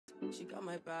She got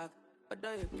my back.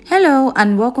 Hello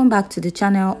and welcome back to the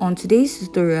channel. On today's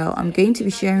tutorial, I'm going to be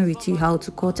sharing with you how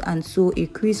to cut and sew a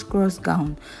crisscross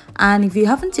gown. And if you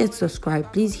haven't yet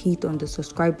subscribed, please hit on the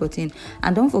subscribe button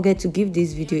and don't forget to give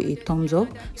this video a thumbs up.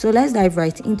 So let's dive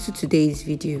right into today's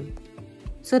video.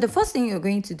 So the first thing you're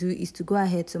going to do is to go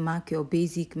ahead to mark your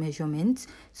basic measurements.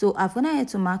 So I've gone ahead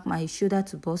to mark my shoulder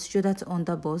to bust, shoulder to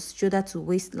under bust, shoulder to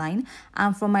waistline.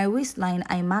 And from my waistline,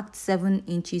 I marked 7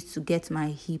 inches to get my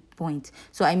hip point.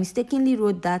 So I mistakenly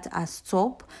wrote that as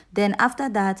top. Then after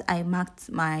that, I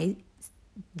marked my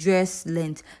dress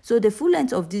length. So the full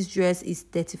length of this dress is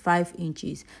 35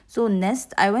 inches. So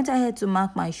next, I went ahead to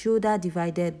mark my shoulder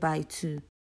divided by 2.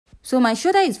 So my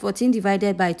shoulder is 14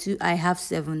 divided by 2, I have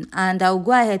 7, and I'll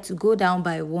go ahead to go down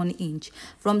by 1 inch.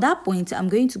 From that point, I'm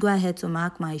going to go ahead to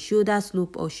mark my shoulder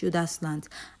slope or shoulder slant.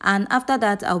 And after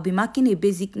that, I'll be marking a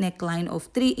basic neckline of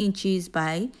 3 inches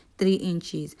by 3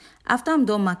 inches. After I'm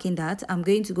done marking that, I'm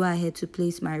going to go ahead to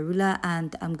place my ruler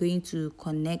and I'm going to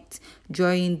connect,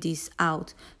 drawing this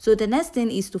out. So the next thing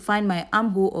is to find my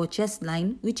armhole or chest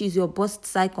line, which is your bust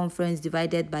circumference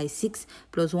divided by 6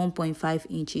 plus 1.5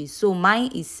 inches. So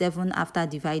mine is 7 after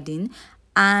dividing.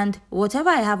 And whatever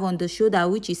I have on the shoulder,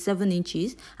 which is 7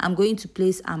 inches, I'm going to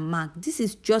place and mark. This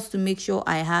is just to make sure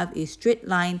I have a straight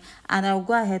line, and I'll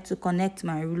go ahead to connect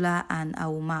my ruler and I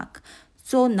will mark.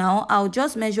 So now I'll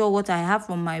just measure what I have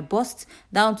from my bust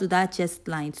down to that chest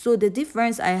line. So the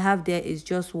difference I have there is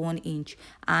just 1 inch,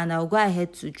 and I'll go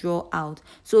ahead to draw out.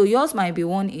 So yours might be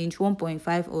 1 inch,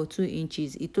 1.5 or 2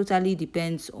 inches. It totally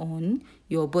depends on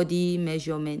your body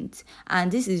measurement,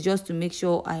 and this is just to make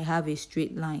sure I have a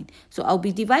straight line. So I'll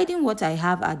be dividing what I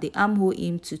have at the armhole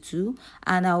into 2,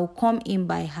 and I'll come in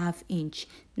by ½ inch.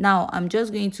 Now I'm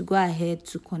just going to go ahead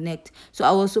to connect. So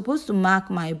I was supposed to mark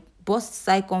my bust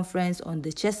circumference on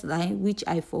the chest line, which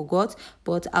I forgot,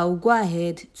 but I'll go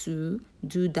ahead to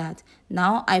do that.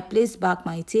 Now I placed back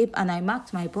my tape and I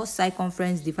marked my bust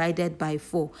circumference divided by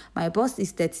 4. My bust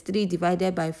is 33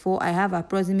 divided by 4. I have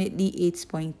approximately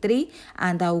 8.3,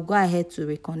 and I'll go ahead to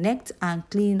reconnect and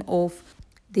clean off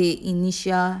the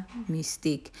initial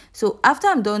mistake. So after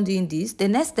I'm done doing this, the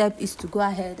next step is to go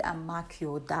ahead and mark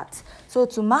your dart. So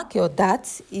to mark your dart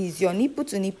is your nipple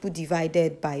to nipple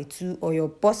divided by 2, or your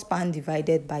bust span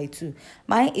divided by 2.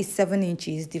 Mine is 7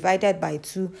 inches divided by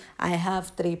 2. I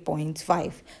have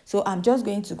 3.5. So I'm just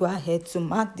going to go ahead to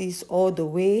mark this all the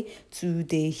way to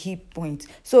the hip point.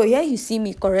 So here you see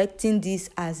me correcting this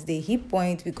as the hip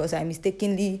point because I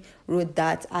mistakenly wrote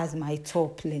that as my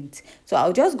top length. So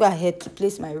I'll just go ahead to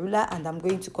place my ruler and I'm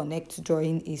going to connect,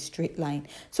 drawing a straight line.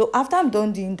 So after I'm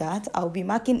done doing that, I'll be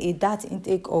marking a dart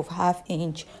intake of ½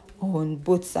 inch on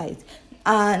both sides.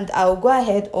 And I'll go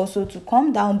ahead also to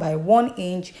come down by 1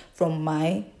 inch from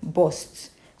my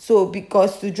bust. So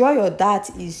because to draw your dart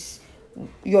is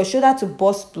your shoulder to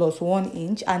bust plus 1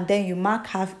 inch, and then you mark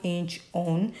 ½ inch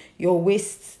on your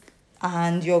waist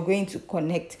and you're going to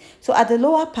connect. So at the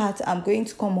lower part, I'm going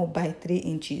to come up by 3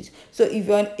 inches. So if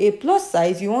you're on a plus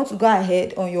size, you want to go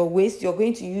ahead on your waist, you're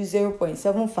going to use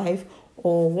 0.75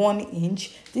 or 1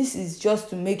 inch. This is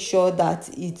just to make sure that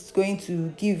it's going to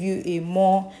give you a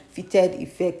more fitted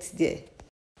effect there.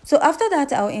 So after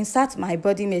that, I'll insert my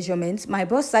body measurements. My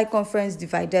bust circumference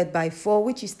divided by 4,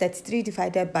 which is 33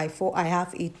 divided by 4, I have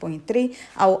 8.3.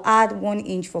 I'll add 1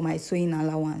 inch for my sewing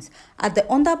allowance. At the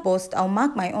under bust, I'll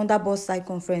mark my under bust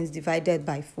circumference divided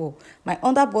by 4. My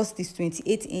under bust is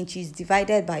 28 inches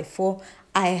divided by 4.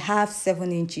 I have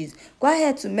 7 inches. Go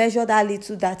ahead to measure that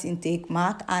little dart intake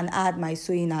mark and add my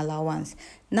sewing allowance.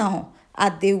 Now,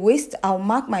 at the waist, I'll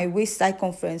mark my waist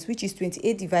circumference, which is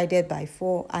 28 divided by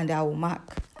 4, and I will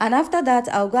mark. And after that,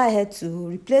 I'll go ahead to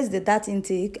replace the dart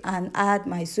intake and add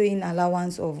my sewing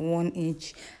allowance of 1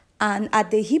 inch. And at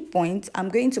the hip point, I'm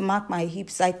going to mark my hip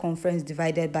circumference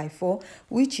divided by 4,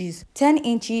 which is 10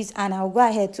 inches, and I'll go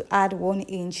ahead to add 1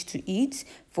 inch to it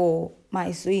for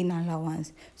my sewing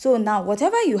allowance. So now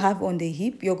whatever you have on the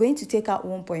hip, you're going to take out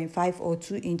 1.5 or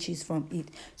 2 inches from it.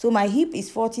 So my hip is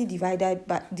 40 divided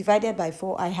by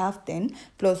 4, I have 10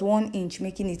 plus 1 inch,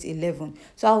 making it 11.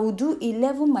 So I will do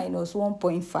 11 minus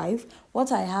 1.5.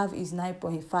 What I have is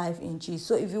 9.5 inches.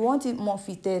 So if you want it more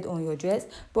fitted on your dress,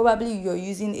 probably you're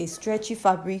using a stretchy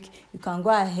fabric, you can go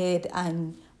ahead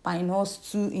and minus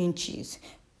 2 inches.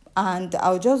 And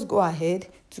I'll just go ahead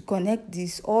to connect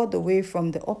this all the way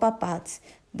from the upper part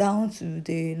down to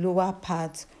the lower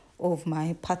part of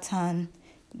my pattern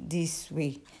this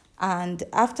way. And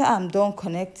after I'm done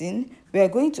connecting, we are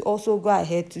going to also go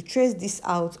ahead to trace this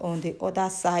out on the other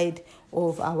side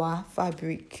of our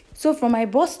fabric. So from my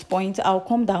bust point, I'll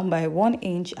come down by 1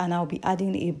 inch and I'll be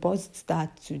adding a bust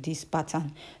dart to this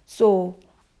pattern. So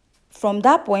from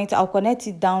that point I'll connect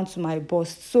it down to my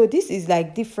bust. So this is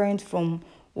like different from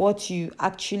what we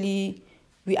actually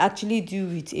do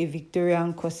with a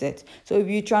Victorian corset. So we'll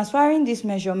be transferring this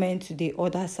measurement to the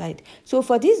other side. So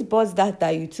for this bust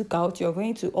that you took out, you're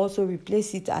going to also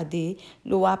replace it at the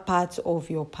lower part of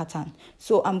your pattern.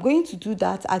 So I'm going to do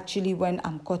that actually when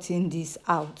I'm cutting this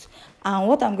out. And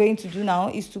what I'm going to do now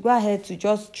is to go ahead to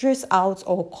just trace out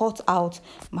or cut out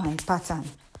my pattern.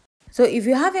 So if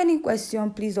you have any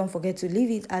question, please don't forget to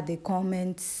leave it at the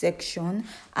comment section.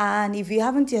 And if you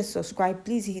haven't yet subscribed,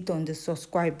 please hit on the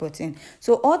subscribe button.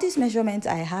 So all these measurements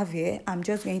I have here, I'm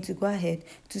just going to go ahead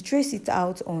to trace it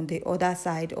out on the other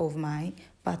side of my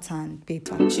pattern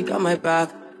paper. She got my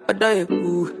back,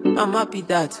 I'm happy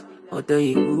that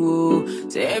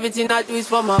say everything I do is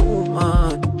for my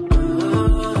woman.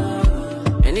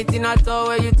 Anything I talk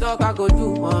where you talk, I go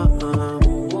do.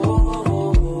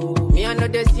 I know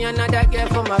they see another girl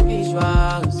for my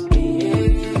visuals.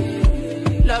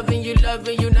 Yeah. Loving you, now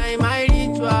in my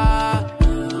ritual.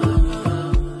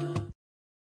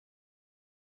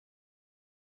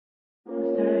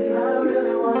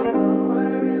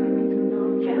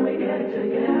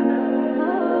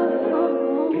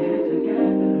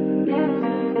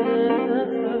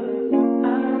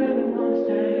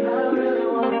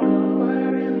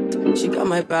 She got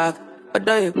my back,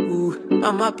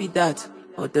 I'm happy that.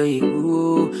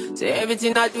 Say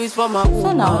everything I do is for my woman.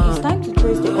 So now it's time to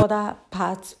trace the other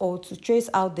parts or to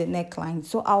trace out the neckline.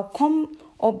 So I'll come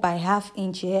up by 1/2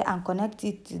 inch here and connect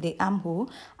it to the armhole,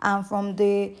 and from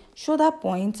the shoulder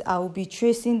point I'll be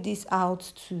tracing this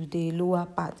out to the lower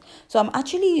part. So I'm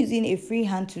actually using a free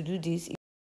hand to do this.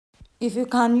 If you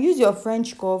can use your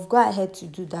French curve, go ahead to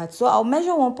do that. So I'll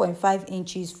measure 1.5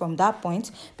 inches from that point,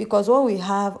 because what we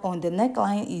have on the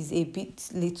neckline is a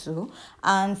bit little,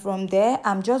 and from there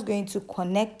I'm just going to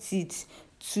connect it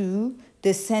to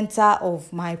the center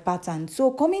of my pattern. So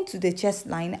coming to the chest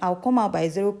line, I'll come out by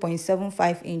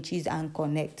 0.75 inches and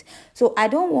connect. So I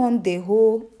don't want the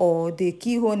hole or the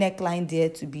keyhole neckline there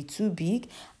to be too big,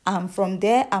 and from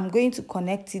there I'm going to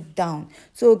connect it down.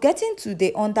 So getting to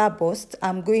the under bust,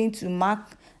 I'm going to mark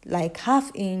like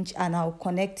 1/2 inch and I'll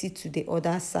connect it to the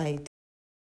other side.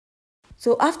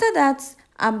 So after that,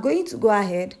 I'm going to go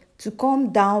ahead to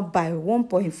come down by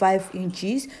 1.5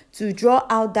 inches to draw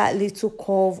out that little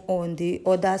curve on the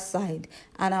other side,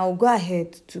 and I'll go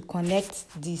ahead to connect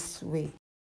this way.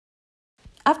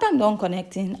 After I'm done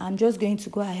connecting, I'm just going to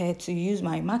go ahead to use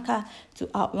my marker to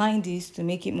outline this to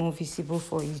make it more visible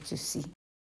for you to see.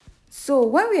 So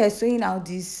when we are sewing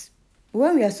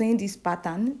this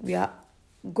pattern, we are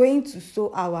going to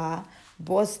sew our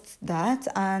bust dart,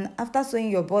 and after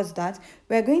sewing your bust dart,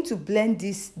 we're going to blend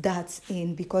this dart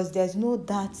in, because there's no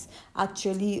dart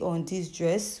actually on this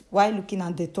dress. While looking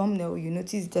at the thumbnail, you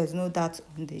notice there's no dart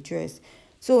on the dress.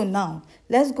 So now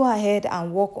let's go ahead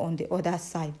and work on the other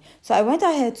side. So I went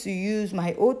ahead to use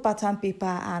my old pattern paper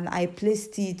and I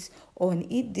placed it on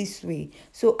it this way.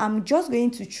 So I'm just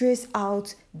going to trace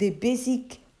out the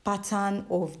basic pattern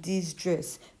of this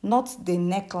dress, not the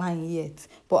neckline yet,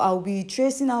 but I'll be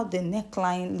tracing out the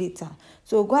neckline later.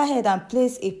 So go ahead and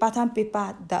place a pattern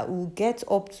paper that will get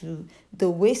up to the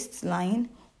waistline,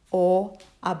 or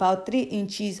about 3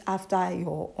 inches after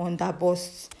your under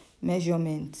bust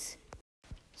measurement.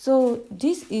 So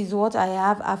this is what I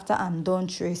have after I'm done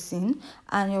tracing,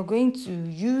 and you're going to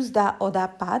use that other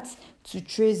part to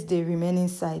trace the remaining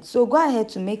side. So go ahead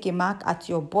to make a mark at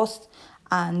your bust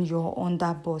and your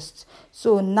under bust.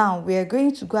 So now we are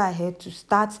going to go ahead to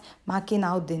start marking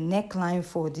out the neckline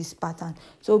for this pattern.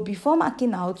 So before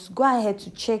marking out, go ahead to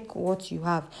check what you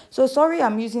have. So sorry,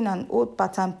 I'm using an old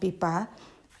pattern paper.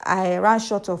 I ran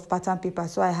short of pattern paper,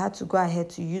 so I had to go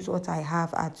ahead to use what I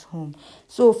have at home.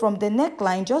 So from the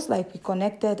neckline, just like we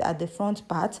connected at the front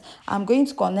part, I'm going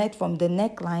to connect from the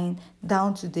neckline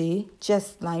down to the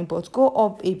chest line, but go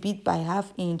up a bit by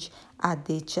 1/2 inch at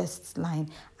the chest line,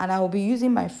 and I will be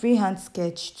using my freehand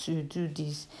sketch to do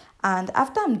this. And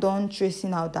after I'm done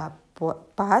tracing out that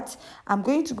part, I'm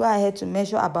going to go ahead to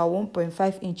measure about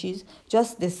 1.5 inches,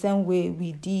 just the same way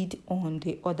we did on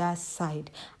the other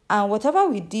side. And whatever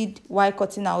we did while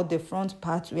cutting out the front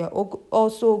part, we are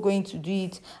also going to do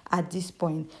it at this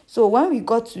point. So when we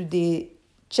got to the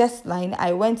chest line,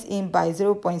 I went in by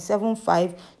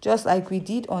 0.75, just like we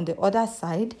did on the other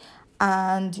side.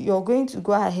 And you're going to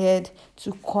go ahead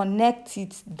to connect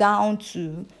it down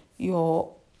to your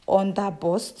under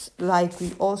bust, like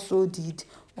we also did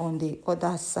on the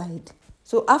other side.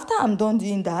 So after I'm done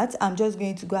doing that, I'm just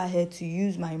going to go ahead to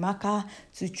use my marker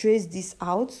to trace this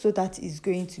out so that it's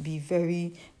going to be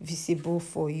very visible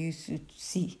for you to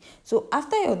see. So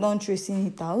after you're done tracing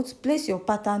it out, place your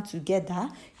pattern together.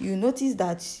 You notice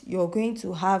that you're going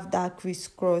to have that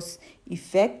crisscross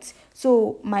effect.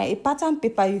 So my pattern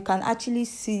paper, you can actually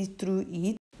see through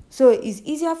it. So it's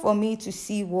easier for me to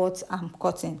see what I'm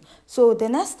cutting. So the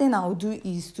next thing I'll do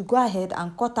is to go ahead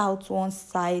and cut out one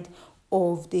side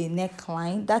of the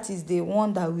neckline. That is the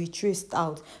one that we traced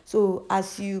out. So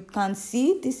as you can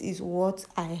see, this is what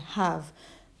I have,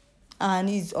 and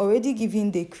it's already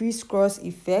giving the crisscross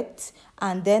effect.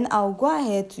 And then I'll go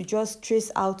ahead to just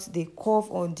trace out the curve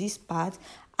on this part,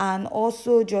 and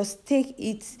also just take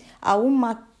it, I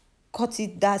won't cut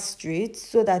it that straight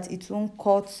so that it won't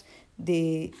cut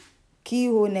the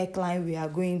keyhole neckline we are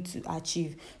going to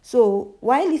achieve. So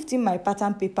while lifting my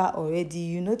pattern paper already,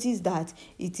 you notice that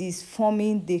it is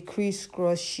forming the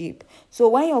crisscross shape. So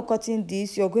when you're cutting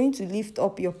this, you're going to lift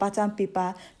up your pattern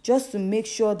paper just to make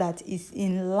sure that it's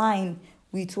in line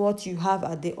with what you have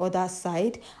at the other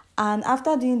side. And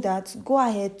after doing that, go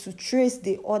ahead to trace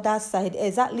the other side,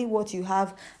 exactly what you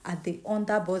have at the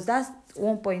under bust. That's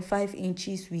 1.5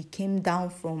 inches we came down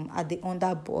from at the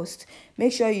under bust.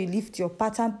 Make sure you lift your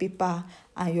pattern paper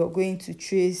and you're going to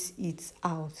trace it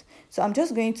out. So I'm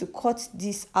just going to cut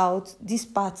this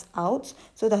part out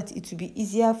so that it will be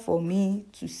easier for me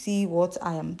to see what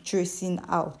I am tracing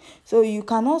out. So you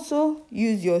can also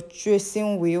use your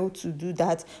tracing wheel to do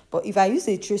that, but if I use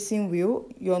a tracing wheel,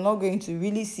 you're not going to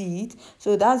really see it.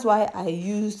 So that's why I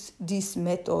use this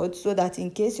method, so that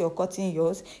in case you're cutting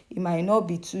yours, it might not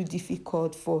be too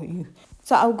difficult for you.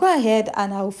 So I'll go ahead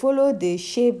and I'll follow the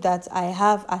shape that I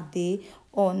have at the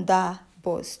under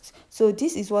bust. So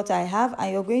this is what I have,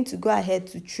 and you're going to go ahead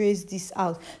to trace this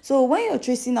out. So when you're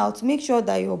tracing out, make sure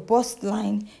that your bust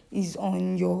line is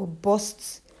on your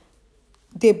bust.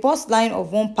 The bust line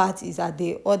of one part is at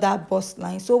the other bust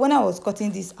line. So when I was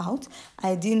cutting this out,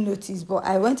 I didn't notice, but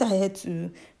I went ahead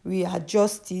to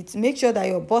readjust it. Make sure that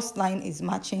your bust line is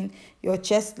matching, your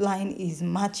chest line is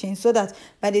matching, so that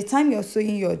by the time you're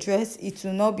sewing your dress, it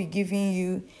will not be giving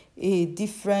you a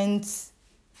different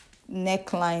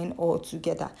neckline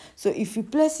altogether. So if you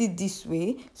place it this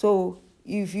way, so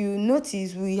if you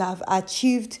notice, we have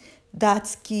achieved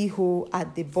that keyhole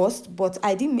at the bust, but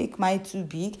I didn't make mine too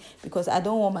big because I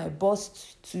don't want my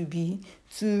bust to be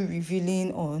too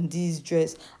revealing on this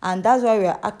dress. And that's why we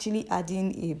are actually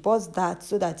adding a bust dart,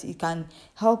 so that it can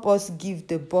help us give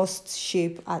the bust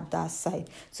shape at that side.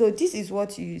 So this is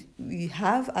what we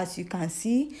have. As you can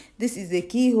see, this is the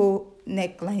keyhole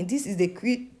neckline. This is the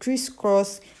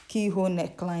crisscross keyhole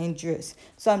neckline dress.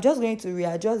 So I'm just going to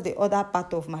readjust the other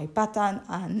part of my pattern,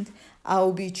 and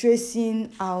I'll be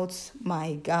tracing out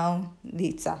my gown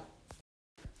later.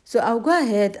 So I'll go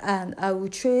ahead and I will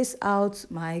trace out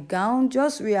my gown,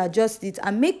 just readjust it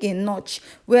and make a notch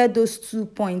where those 2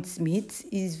 points meet.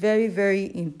 Is very,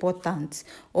 very important.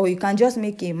 Or you can just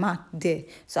make a mark there.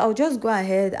 So I'll just go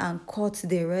ahead and cut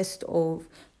the rest of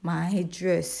my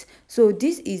dress. So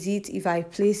this is it. If I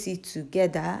place it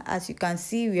together, as you can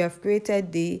see, we have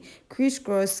created the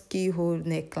crisscross keyhole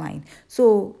neckline.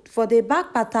 So for the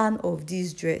back pattern of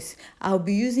this dress, I'll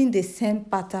be using the same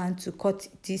pattern to cut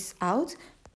this out.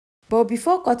 But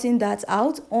before cutting that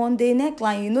out, on the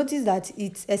neckline, you notice that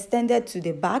it's extended to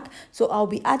the back. So I'll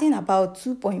be adding about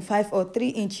 2.5 or 3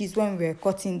 inches when we're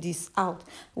cutting this out,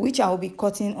 which I'll be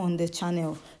cutting on the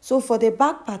channel. So for the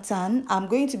back pattern, I'm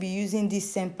going to be using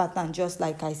this same pattern, just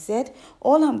like I said.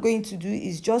 All I'm going to do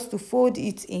is just to fold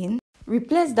it in,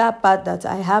 replace that part that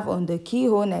I have on the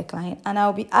keyhole neckline, and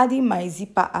I'll be adding my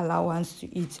zipper allowance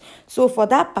to it. So for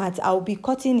that part, I'll be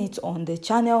cutting it on the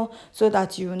channel so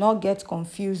that you will not get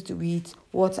confused with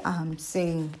what I'm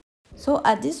saying. So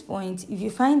at this point, if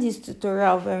you find this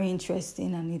tutorial very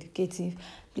interesting and educative,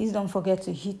 please don't forget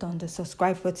to hit on the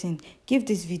subscribe button, give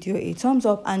this video a thumbs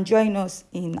up, and join us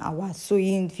in our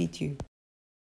sewing video.